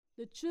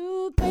The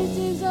true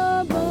faces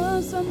of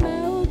us are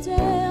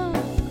melting.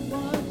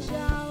 Watch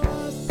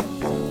our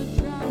souls are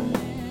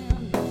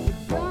drowning. They're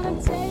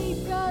gonna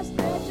take us,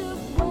 they're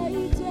just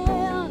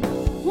waiting.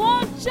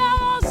 Watch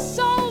our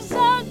souls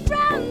are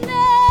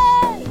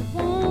drowning. It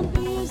won't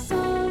be a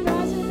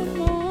sunrise in the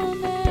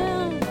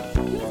morning.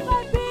 Piece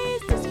by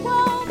piece, this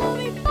world will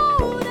be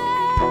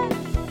folding.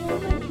 We'll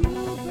make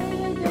you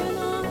greater than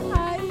our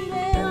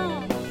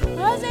hiding.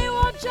 As they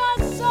watch our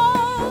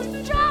souls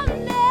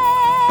drowning.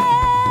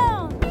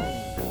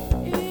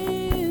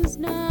 Is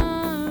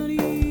not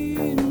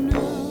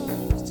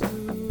enough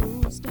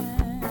to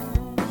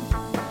stand.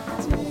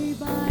 Day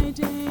by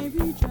day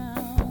we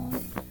drown.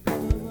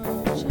 The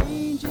world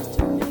changes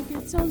to make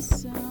its own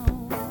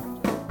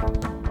sound.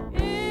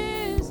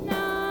 Is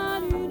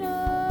not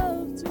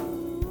enough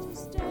to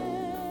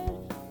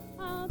stand.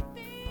 Our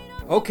feet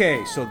are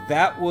Okay, so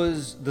that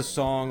was the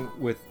song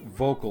with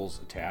vocals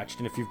attached.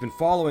 And if you've been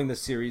following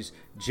this series,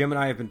 Jim and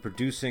I have been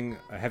producing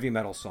a heavy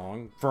metal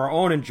song for our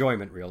own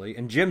enjoyment, really.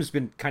 And Jim's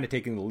been kind of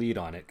taking the lead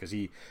on it because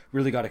he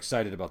really got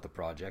excited about the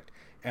project.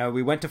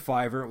 We went to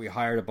Fiverr. We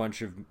hired a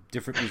bunch of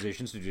different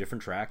musicians to do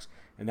different tracks.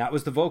 And that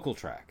was the vocal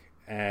track.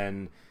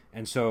 And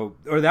so,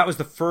 or that was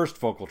the first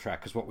vocal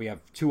track because we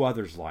have two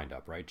others lined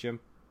up, right,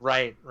 Jim?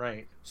 Right.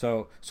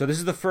 So this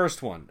is the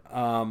first one.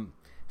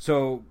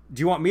 So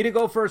do you want me to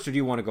go first, or do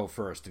you want to go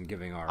first in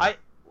giving our? I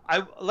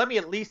let me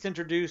at least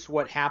introduce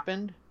what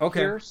happened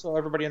Okay. here, so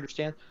everybody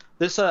understands.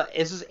 This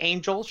is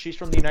Angel. She's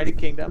from the United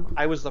Kingdom.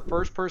 I was the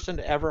first person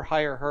to ever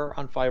hire her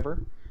on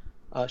Fiverr.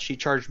 She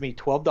charged me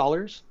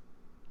 $12.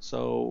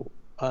 So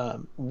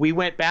we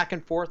went back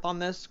and forth on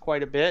this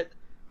quite a bit.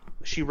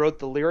 She wrote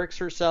the lyrics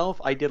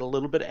herself. I did a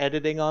little bit of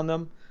editing on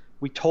them.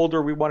 We told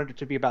her we wanted it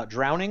to be about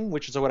drowning,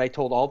 which is what I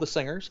told all the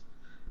singers.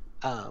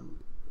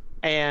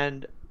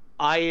 And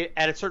I,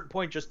 at a certain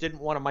point, just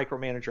didn't want to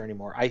micromanage her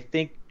anymore. I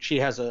think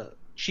she has a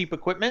cheap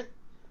equipment.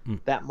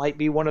 That might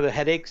be one of the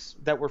headaches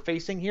that we're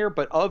facing here,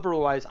 but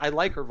otherwise, I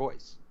like her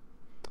voice.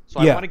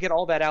 So Yeah. I want to get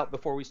all that out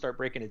before we start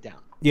breaking it down.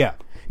 Yeah.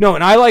 No,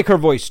 and I like her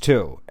voice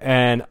too.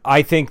 And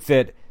I think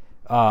that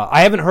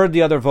I haven't heard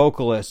the other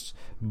vocalists,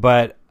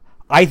 but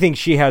I think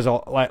she has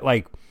a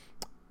like.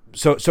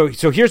 So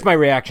here's my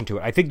reaction to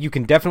it. I think you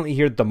can definitely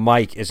hear the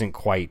mic isn't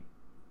quite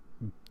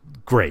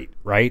great,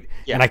 right?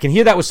 Yeah. And I can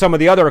hear that with some of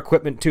the other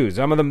equipment too.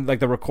 Some of them, like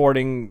the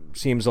recording,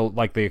 seems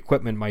like the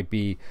equipment might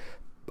be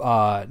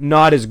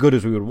not as good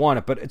as we would want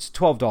it, but it's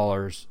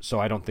 $12, so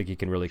I don't think you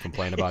can really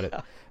complain about it.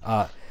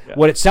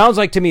 What it sounds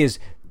like to me is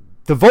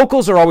the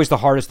vocals are always the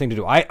hardest thing to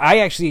do. I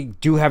actually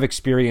do have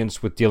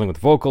experience with dealing with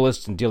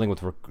vocalists and dealing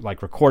with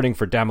recording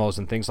for demos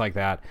and things like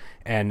that,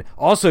 and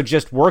also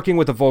just working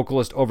with a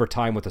vocalist over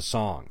time with a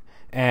song.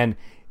 And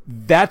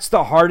that's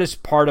the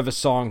hardest part of a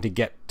song to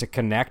get to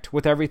connect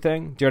with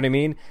everything. Do you know what I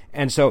mean?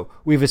 And so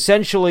we've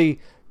essentially,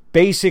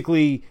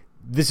 basically,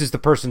 this is the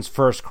person's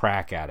first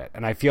crack at it.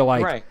 And I feel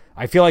like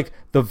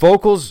the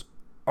vocals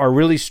are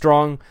really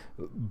strong,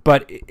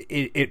 but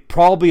it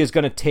probably is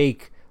going to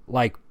take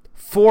like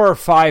 4 or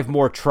 5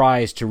 more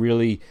tries to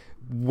really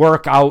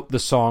work out the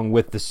song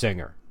with the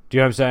singer. Do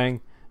you know what I'm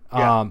saying?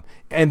 Yeah.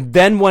 And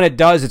then when it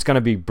does, it's going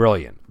to be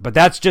brilliant. But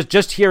that's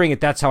just hearing it,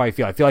 that's how I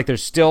feel. I feel like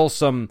there's still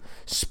some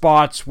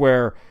spots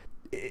where,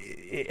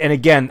 and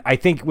again, I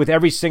think with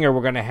every singer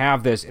we're going to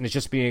have this, and it's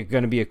just going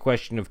to be a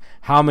question of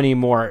how many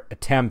more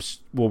attempts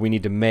will we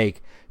need to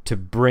make to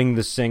bring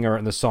the singer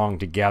and the song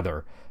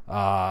together.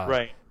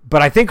 Right.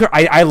 But I think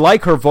I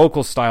like her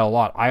vocal style a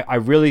lot. I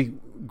really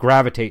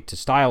gravitate to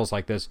styles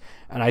like this,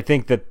 and I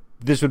think that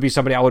this would be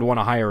somebody I would want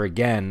to hire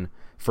again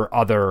for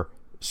other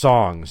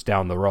songs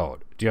down the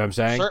road. Do you know what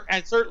I'm saying?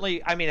 And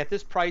certainly, I mean, at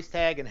this price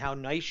tag and how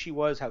nice she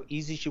was, how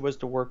easy she was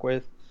to work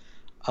with,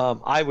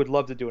 I would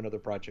love to do another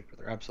project with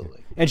her.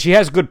 Absolutely. And she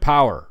has good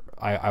power,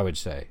 I would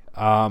say.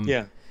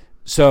 Yeah.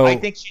 So I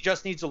think she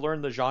just needs to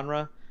learn the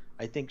genre.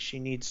 I think she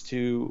needs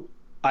to.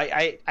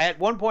 I at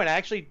one point,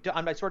 I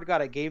swear to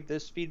God, I gave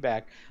this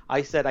feedback.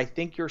 I said, I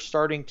think you're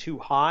starting too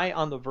high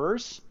on the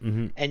verse,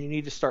 and you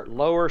need to start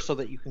lower so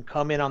that you can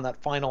come in on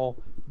that final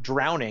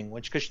drowning,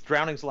 because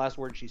drowning's the last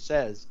word she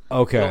says.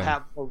 Okay. You'll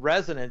have a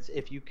resonance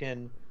if you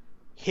can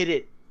hit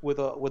it with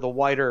a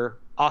wider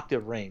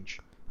octave range.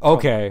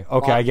 Okay, I get the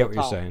what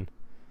you're top. saying.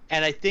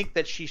 And I think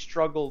that she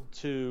struggled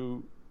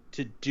to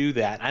do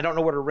that. I don't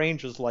know what her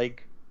range is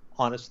like,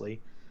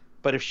 honestly.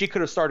 But if she could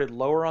have started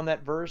lower on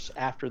that verse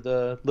after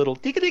the little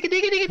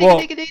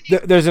Well,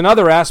 there's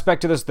another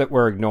aspect to this that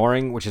we're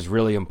ignoring, which is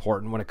really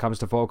important when it comes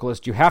to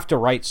vocalists. You have to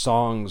write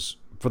songs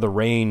for the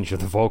range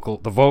of the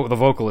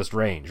vocalist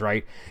range,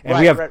 right? And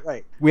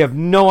we have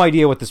no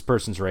idea what this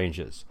person's range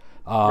is.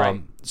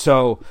 Right.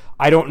 So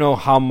I don't know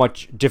how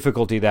much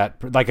difficulty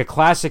that, like a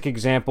classic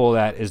example of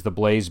that is the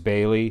Blaze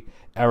Bayley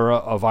era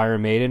of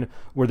Iron Maiden,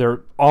 where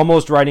they're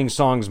almost writing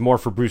songs more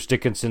for Bruce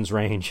Dickinson's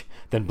range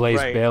than Blaze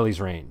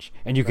Bayley's range,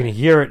 and you can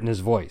hear it in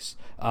his voice.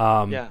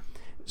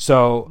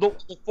 So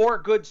the 4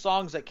 good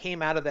songs that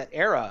came out of that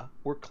era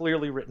were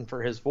clearly written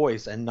for his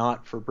voice and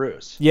not for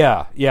Bruce.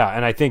 Yeah,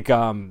 and I think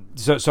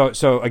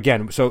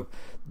so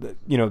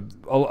you know,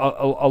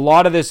 a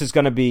lot of this is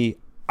going to be.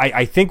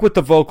 I think with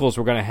the vocals,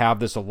 we're going to have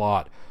this a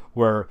lot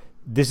where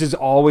this is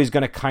always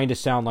going to kind of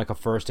sound like a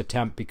first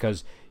attempt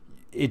because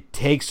it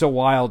takes a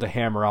while to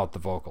hammer out the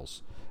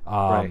vocals.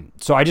 Right.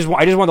 So I just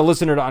want the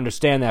listener to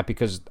understand that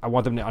because I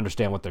want them to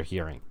understand what they're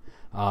hearing.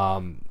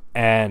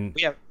 And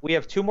we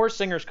have 2 more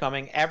singers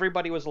coming.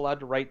 Everybody was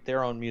allowed to write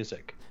their own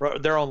music,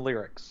 their own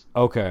lyrics.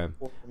 Okay.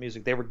 For the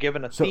music. They were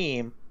given a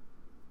theme,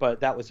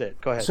 but that was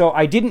it. Go ahead. So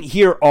I didn't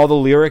hear all the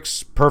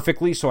lyrics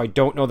perfectly, so I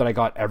don't know that I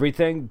got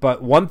everything.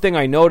 But one thing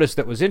I noticed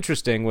that was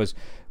interesting was,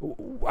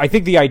 I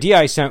think the idea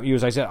I sent you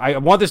is I said, I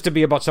want this to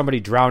be about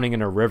somebody drowning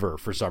in a river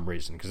for some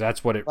reason, because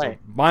that's what it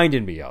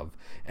reminded me of.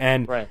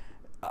 And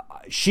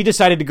she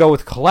decided to go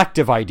with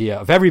collective idea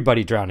of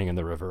everybody drowning in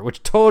the river,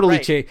 which totally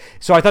changed.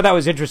 So I thought that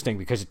was interesting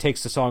because it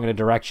takes the song in a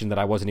direction that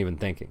I wasn't even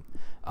thinking.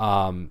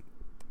 But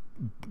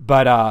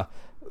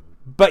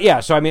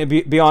yeah, so I mean,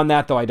 beyond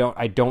that though, I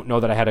don't know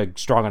that I had a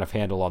strong enough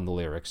handle on the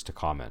lyrics to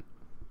comment.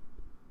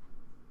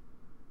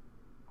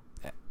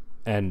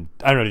 And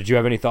I don't know, did you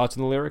have any thoughts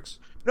on the lyrics?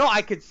 No,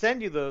 I could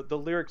send you the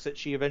lyrics that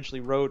she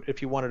eventually wrote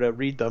if you wanted to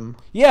read them.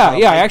 Yeah,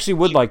 I actually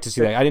would like to see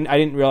that. I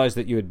didn't realize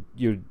that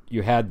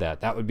you had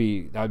that. That would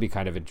be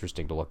kind of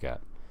interesting to look at.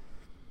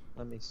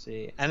 Let me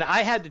see. And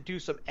I had to do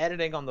some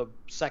editing on the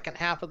second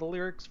half of the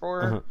lyrics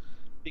for her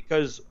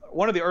because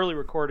one of the early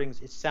recordings,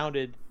 it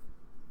sounded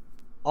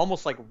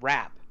almost like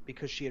rap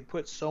because she had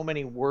put so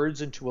many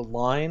words into a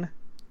line.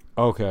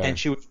 Okay. And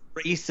she was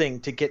racing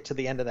to get to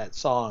the end of that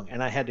song,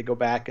 and I had to go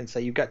back and say,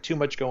 you've got too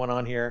much going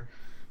on here.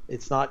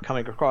 It's not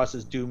coming across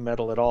as doom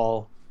metal at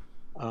all.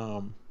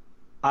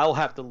 I'll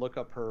have to look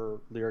up her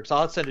lyrics.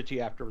 I'll send it to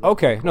you after.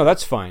 Okay, no,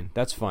 that's fine.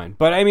 That's fine.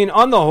 But I mean,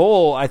 on the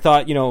whole, I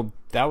thought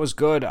that was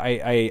good.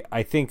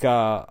 I think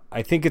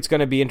it's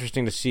going to be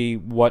interesting to see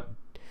what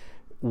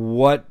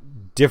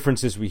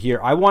differences we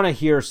hear. I want to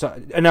hear.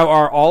 Now,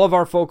 are all of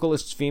our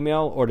vocalists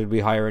female, or did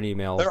we hire an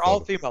email? They're all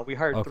female. We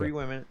hired 3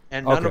 women,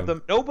 and none of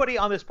them. Nobody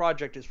on this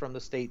project is from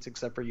the States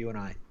except for you and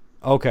I.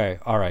 Okay,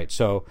 all right.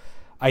 So,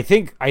 I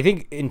think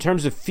in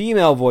terms of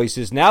female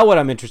voices, now what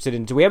I'm interested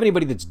in, do we have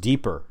anybody that's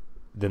deeper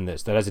than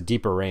this, that has a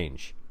deeper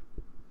range?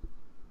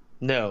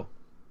 No.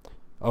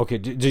 Okay.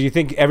 Do you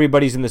think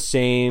everybody's in the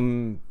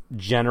same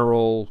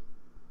general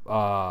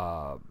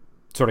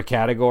sort of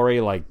category,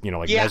 like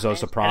mezzo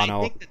soprano?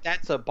 I think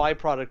that's a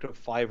byproduct of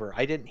Fiverr.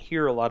 I didn't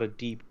hear a lot of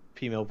deep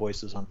female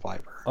voices on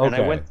Fiverr, okay. and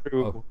I went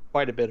through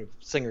quite a bit of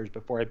singers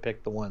before I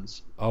picked the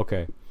ones.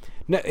 Okay.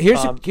 Now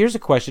here's a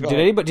question: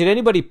 Did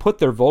anybody put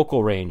their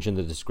vocal range in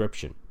the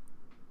description?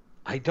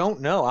 I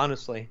don't know,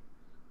 honestly.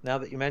 Now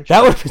that you mentioned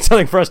that, would have been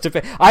something for us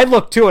to. I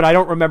looked too, and I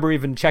don't remember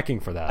even checking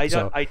for that.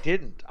 I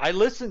didn't. I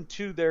listened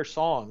to their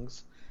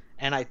songs,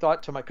 and I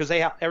thought to because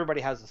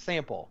everybody has a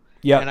sample.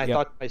 Yeah, and I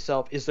thought to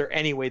myself, is there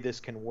any way this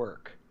can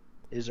work?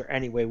 Is there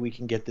any way we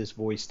can get this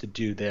voice to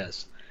do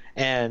this?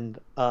 And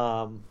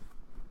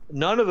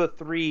none of the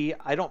 3,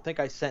 I don't think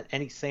I sent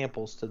any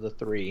samples to the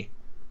 3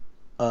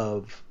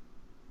 of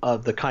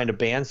the kind of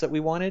bands that we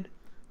wanted.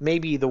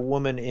 Maybe the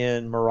woman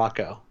in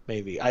Morocco,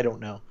 maybe. I don't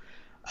know.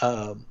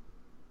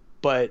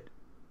 But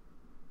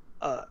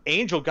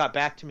Angel got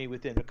back to me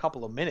within a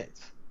couple of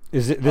minutes.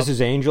 This is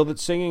Angel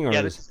that's singing? Or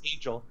this is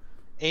Angel.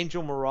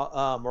 Angel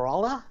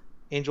Morala?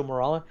 Angel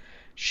Morala,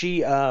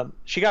 she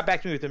got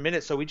back to me within a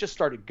minute, so we just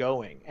started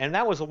going, and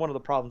that was one of the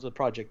problems with the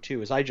project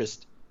too. Is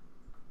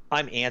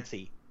I'm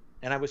antsy,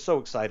 and I was so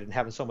excited and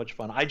having so much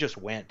fun. I just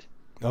went.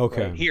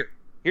 Okay. Right,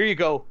 here you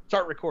go,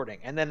 start recording,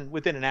 and then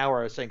within an hour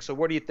I was saying, so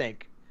what do you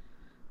think?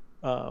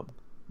 What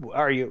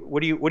are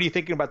you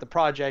thinking about the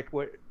project?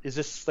 What is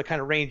this the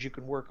kind of range you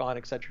can work on,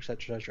 et cetera, et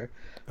cetera, et cetera.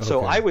 Okay.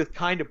 So I was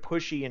kind of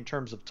pushy in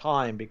terms of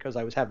time because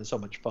I was having so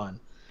much fun.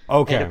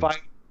 Okay. And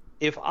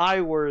if I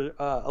were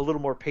a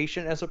little more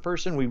patient as a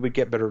person, we would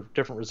get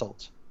different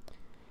results.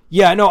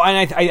 Yeah, no,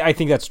 and I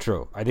think that's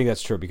true. I think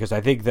that's true because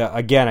I think that,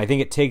 again, I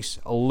think it takes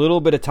a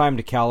little bit of time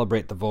to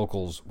calibrate the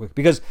vocals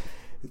because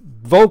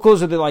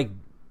vocals are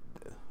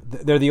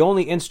they're the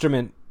only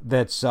instrument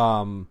that's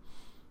how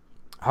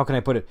can I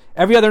put it?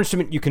 Every other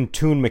instrument you can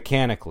tune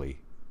mechanically,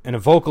 and a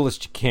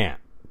vocalist you can't.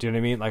 Do you know what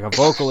I mean? Like a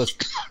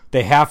vocalist,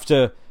 they have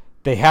to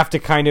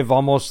kind of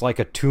almost like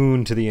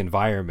attune to the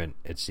environment,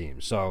 it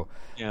seems. So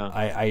yeah.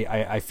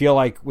 I feel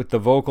like with the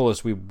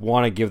vocalists, we might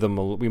want to give them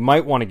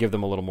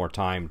a little more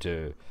time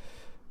to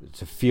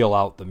feel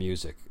out the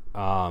music.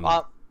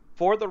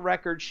 For the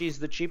record, she's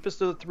the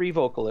cheapest of the 3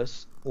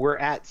 vocalists. We're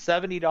at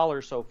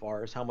 $70 so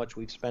far is how much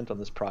we've spent on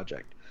this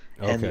project.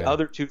 Okay. And the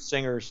other 2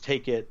 singers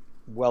take it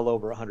well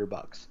over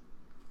 $100.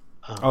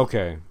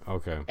 Okay.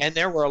 And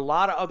there were a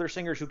lot of other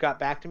singers who got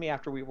back to me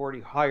after we've already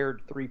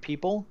hired 3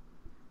 people.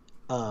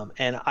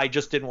 And I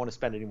just didn't want to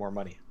spend any more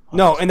money.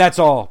 No, and that's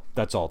all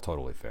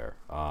totally fair.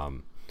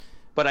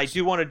 But I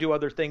do want to do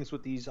other things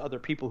with these other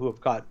people who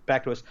have got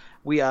back to us.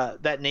 We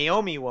that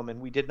Naomi woman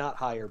we did not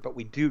hire, but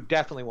we do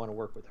definitely want to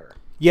work with her.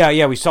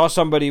 Yeah, we saw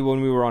somebody when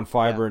we were on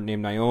Fiverr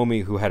named Naomi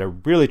who had a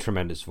really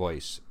tremendous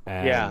voice.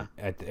 And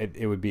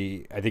it would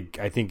be I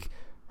think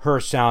her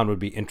sound would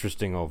be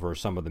interesting over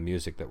some of the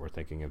music that we're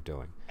thinking of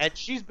doing. And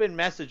she's been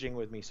messaging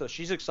with me, so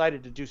she's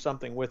excited to do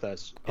something with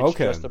us. It's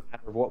just a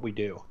matter of what we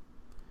do.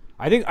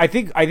 I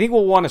think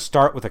we'll want to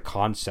start with a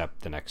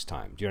concept the next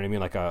time. Do you know what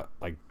I mean?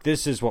 Like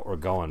this is what we're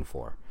going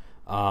for.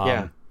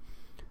 Yeah.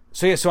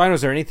 So I don't know,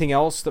 is there anything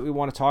else that we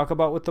want to talk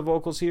about with the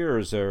vocals here, or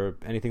is there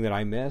anything that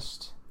I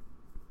missed?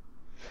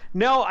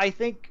 No, I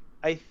think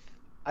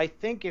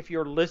if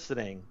you're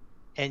listening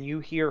and you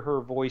hear her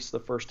voice the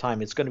first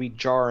time, it's going to be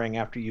jarring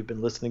after you've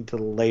been listening to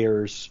the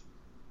layers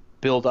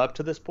build up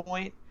to this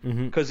point,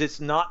 because it's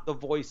not the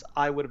voice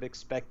I would have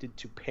expected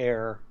to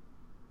pair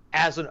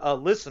as a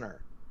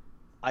listener.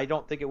 I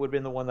don't think it would have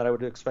been the one that I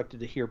would have expected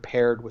to hear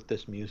paired with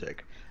this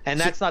music. And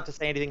that's not to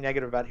say anything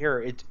negative about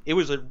her. It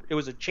was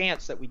a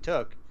chance that we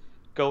took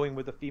going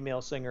with a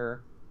female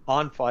singer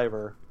on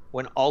Fiverr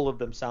when all of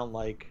them sound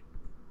like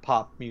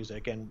pop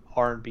music and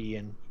R&B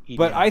and EDM.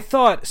 But I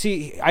thought,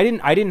 I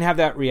didn't have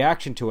that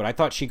reaction to it. I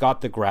thought she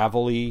got the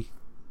gravelly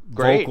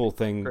vocal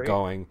thing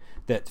going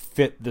that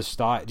fit the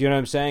style. Do you know what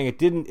I'm saying?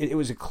 It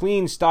was a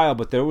clean style,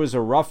 but there was a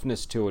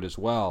roughness to it as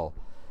well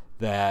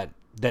that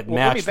matched.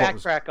 Let me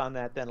backtrack on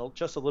that then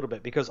just a little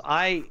bit, because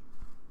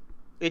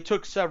it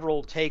took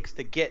several takes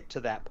to get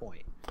to that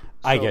point.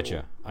 So I get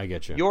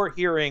you. You're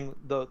hearing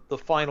the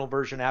final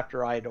version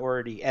after I'd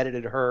already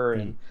edited her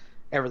and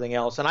everything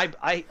else, and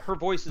her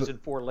voice is in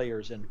 4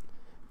 layers in.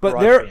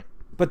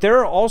 But there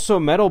are also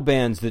metal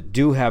bands that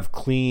do have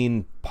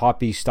clean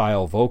poppy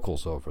style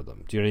vocals over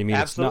them. Do you know what I mean?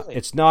 Absolutely.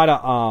 It's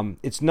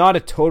not a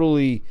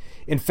totally.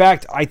 In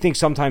fact, I think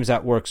sometimes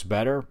that works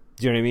better.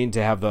 Do you know what I mean?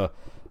 To have the.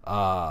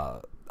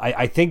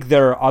 I think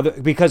there are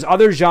because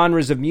other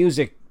genres of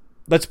music.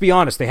 Let's be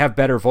honest, they have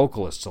better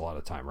vocalists a lot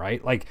of the time,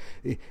 right? Like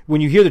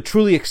when you hear the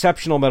truly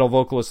exceptional metal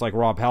vocalists like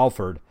Rob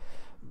Halford,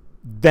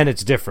 then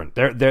it's different.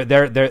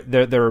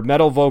 They're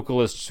metal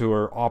vocalists who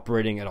are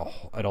operating at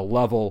a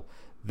level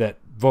that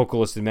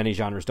vocalists in many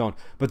genres don't.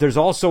 But there's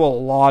also a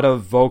lot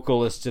of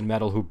vocalists in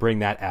metal who bring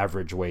that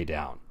average way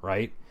down,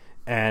 right?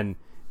 And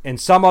in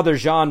some other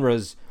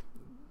genres,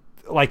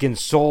 like in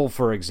soul,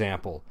 for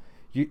example,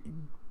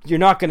 you're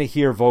not going to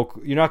hear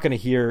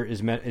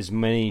as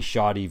many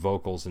shoddy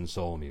vocals in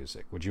soul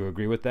music. Would you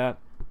agree with that?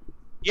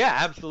 Yeah,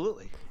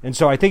 absolutely. And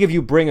so I think if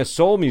you bring a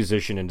soul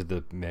musician into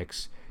the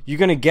mix, you're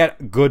going to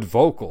get good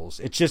vocals.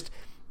 It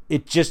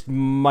just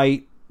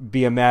might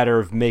be a matter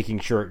of making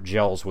sure it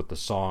gels with the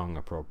song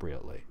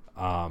appropriately.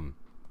 But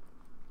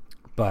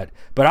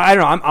I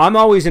don't know. I'm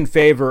always in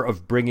favor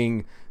of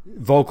bringing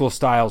vocal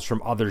styles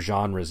from other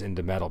genres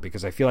into metal,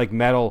 because I feel like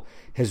metal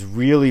has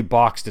really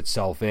boxed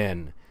itself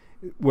in,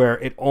 where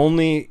it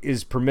only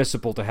is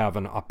permissible to have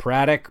an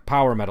operatic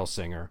power metal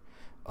singer,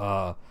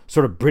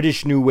 sort of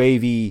British new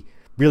wavy,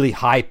 really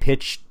high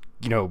pitched,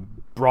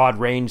 broad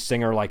range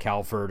singer like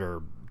Halford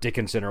or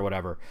Dickinson or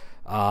whatever,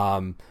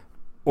 or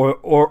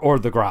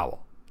the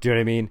growl. Do you know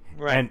what I mean?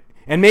 Right.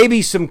 And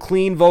maybe some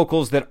clean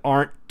vocals that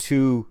aren't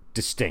too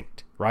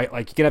distinct, right?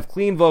 Like you can have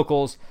clean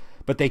vocals,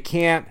 but they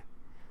can't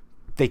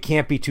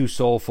be too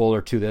soulful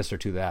or too this or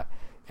too that.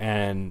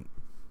 And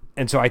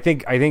so I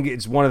think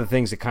it's one of the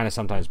things that kind of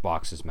sometimes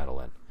boxes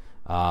metal in.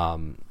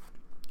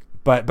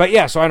 But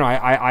yeah, so I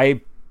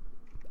know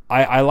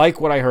I like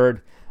what I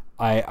heard.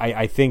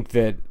 I think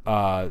that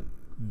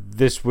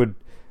this would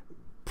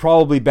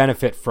probably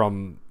benefit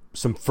from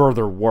some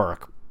further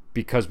work,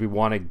 because we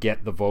want to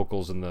get the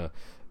vocals and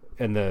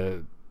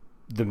the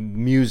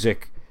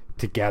music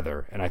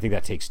together, and I think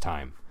that takes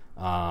time.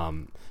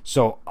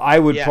 So I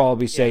would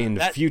probably say in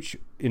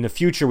the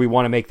future we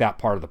want to make that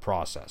part of the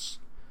process.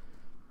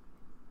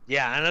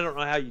 Yeah, and I don't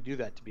know how you do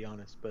that, to be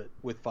honest, but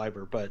with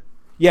Fiverr, but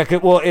yeah,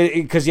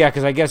 because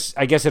I guess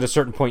at a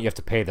certain point you have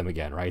to pay them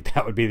again, right?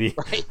 That would be the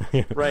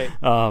right.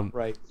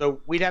 Right.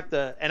 So we'd have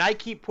to, and I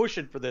keep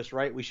pushing for this,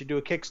 right? We should do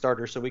a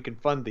Kickstarter so we can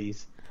fund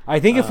these. I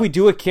think if we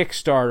do a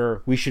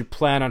Kickstarter, we should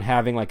plan on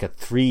having like a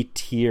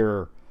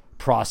 3-tier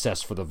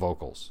process for the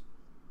vocals.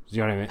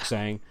 You know what I'm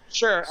saying?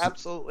 Sure,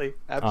 absolutely.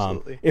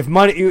 If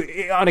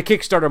money on a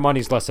Kickstarter,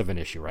 money's less of an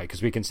issue, right?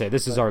 Because we can say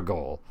this is our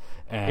goal.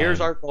 And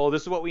here's our goal.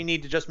 This is what we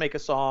need to just make a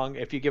song.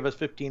 If you give us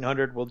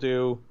 $1,500, we'll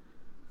do.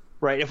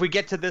 Right. If we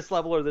get to this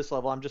level or this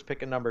level, I'm just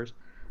picking numbers.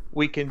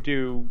 We can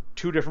do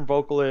 2 different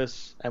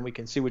vocalists, and we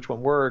can see which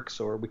one works,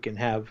 or we can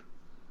have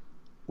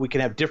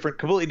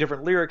completely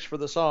different lyrics for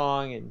the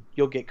song, and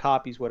you'll get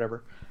copies,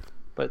 whatever.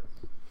 But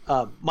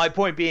my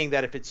point being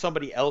that if it's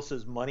somebody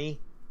else's money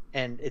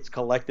and it's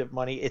collective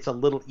money, it's a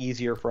little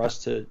easier for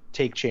us to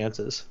take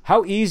chances.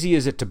 How easy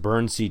is it to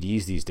burn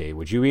CDs these days?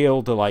 Would you be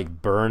able to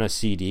like burn a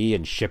CD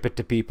and ship it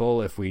to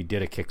people if we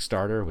did a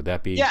Kickstarter? Would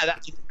that be? Yeah,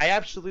 I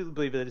absolutely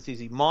believe that it's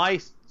easy.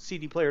 My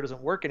CD player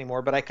doesn't work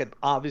anymore, but I could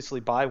obviously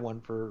buy one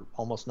for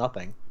almost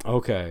nothing.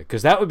 Okay,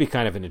 because that would be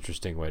kind of an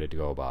interesting way to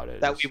go about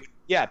it.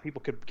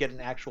 People could get an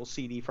actual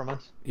CD from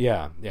us.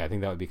 Yeah, I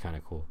think that would be kind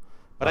of cool.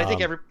 But I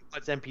think everybody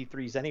wants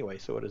MP3s anyway,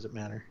 so what does it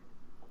matter?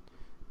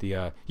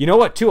 You know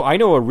what, too? I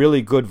know a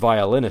really good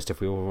violinist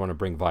if we want to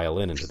bring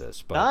violin into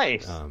this.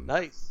 But,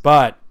 nice.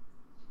 But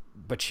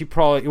but she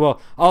probably,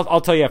 well,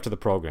 I'll tell you after the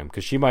program,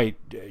 because she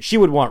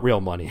would want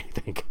real money, I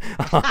think.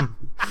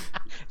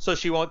 So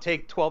she won't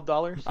take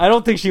 $12? I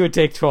don't think she would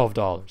take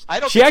 $12. I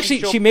don't She think actually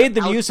she'd she show made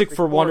the up to music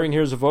for record. Wandering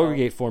Heroes of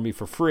Vogelgate for me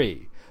for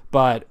free,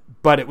 but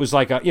it was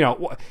like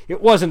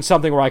it wasn't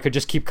something where I could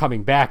just keep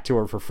coming back to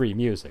her for free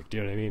music. Do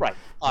you know what I mean? Right.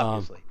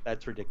 Obviously,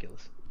 that's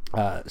ridiculous.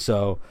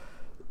 So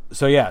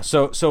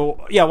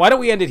yeah. Why don't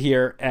we end it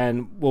here,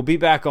 and we'll be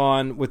back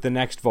on with the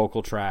next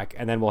vocal track,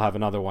 and then we'll have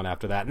another one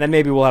after that, and then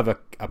maybe we'll have a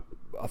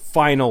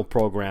final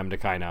program to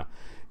kind of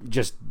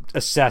just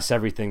assess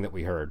everything that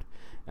we heard.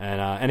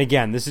 And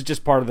again, this is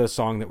just part of the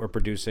song that we're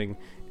producing.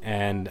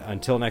 And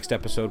until next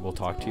episode, we'll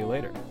talk to you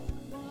later.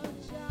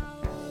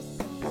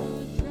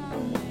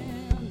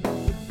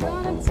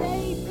 Gonna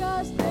take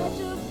us, they're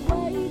just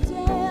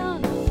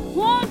waiting.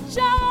 Watch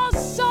our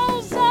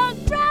souls are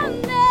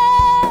drowning.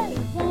 It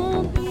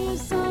won't be a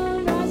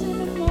sunrise in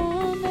the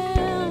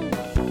morning.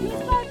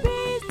 Piece by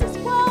piece, this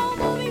world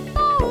will be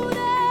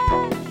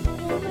folded.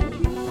 We'll make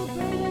you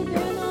greater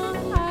than our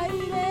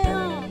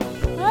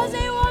hiding. As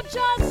they watch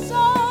our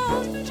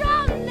souls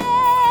drowning.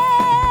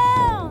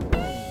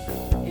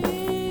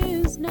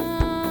 It's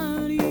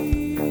not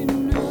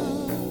enough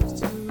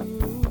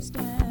to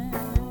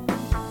stand.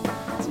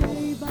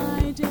 Day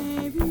by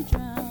day we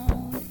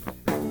drown.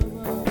 The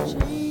world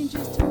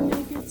changes to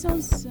make its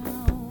own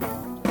sound.